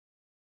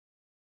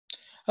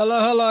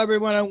Hello, hello,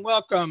 everyone, and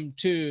welcome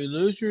to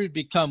Losers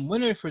Become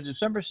Winners for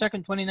December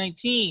 2nd,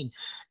 2019.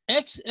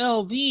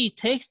 XLV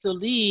takes the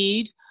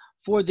lead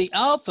for the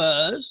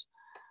Alphas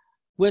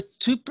with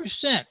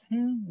 2%.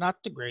 Not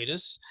the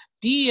greatest.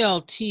 D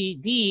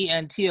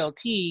and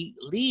TLT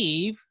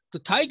leave the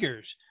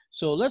Tigers.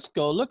 So let's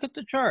go look at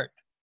the chart.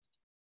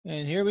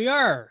 And here we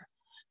are.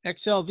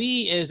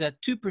 XLV is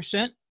at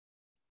 2%.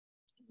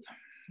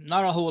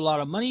 Not a whole lot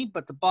of money,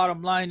 but the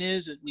bottom line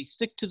is that we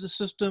stick to the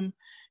system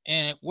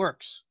and it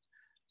works.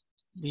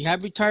 We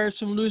have retired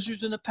some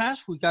losers in the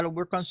past. We got to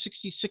work on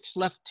 66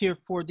 left here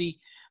for the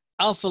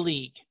Alpha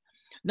League.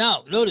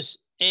 Now, notice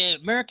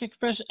American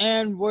Express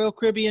and Royal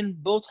Caribbean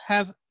both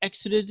have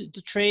exited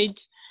the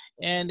trades,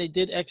 and they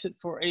did exit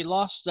for a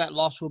loss. That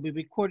loss will be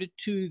recorded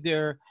to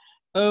their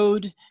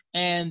owed,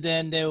 and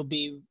then they will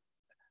be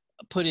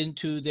put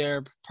into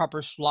their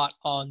proper slot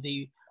on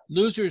the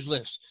losers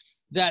list.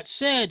 That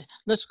said,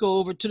 let's go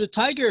over to the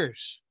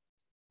Tigers.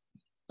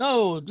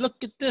 Oh, look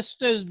at this.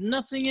 There's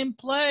nothing in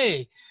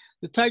play.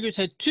 The Tigers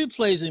had two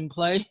plays in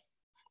play.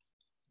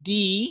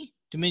 D,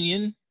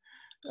 Dominion,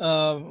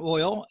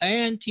 Oil,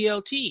 and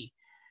TLT.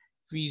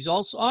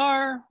 Results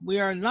are we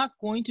are not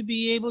going to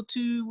be able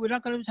to, we're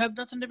not going to have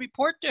nothing to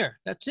report there.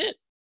 That's it.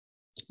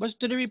 What's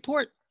to the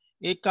report?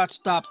 It got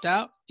stopped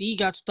out. D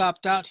got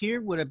stopped out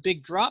here with a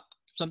big drop.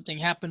 Something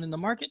happened in the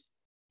market.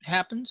 It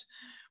happens.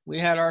 We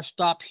had our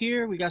stop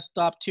here. We got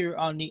stopped here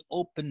on the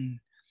open.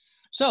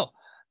 So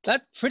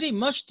that's pretty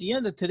much the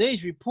end of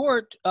today's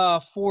report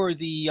for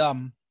the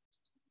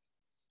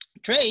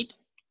trade.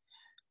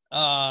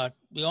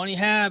 We only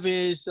have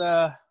is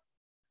the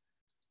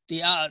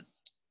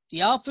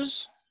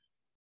Alphas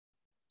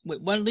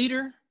with 1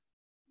 leader,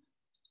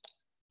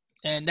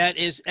 and that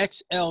is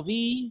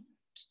XLV.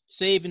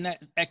 Save and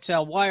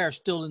XLY are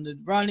still in the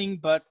running,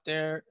 but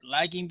they're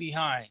lagging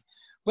behind.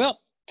 Well,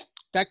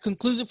 that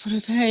concludes it for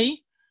today,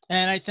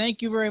 and I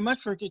thank you very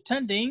much for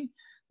attending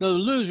the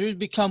Losers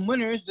Become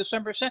Winners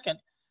December 2nd.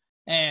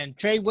 And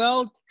trade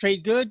well,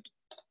 trade good,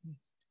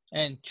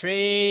 and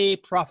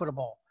trade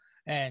profitable.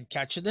 And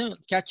catch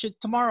you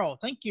tomorrow.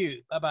 Thank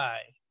you.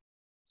 Bye-bye.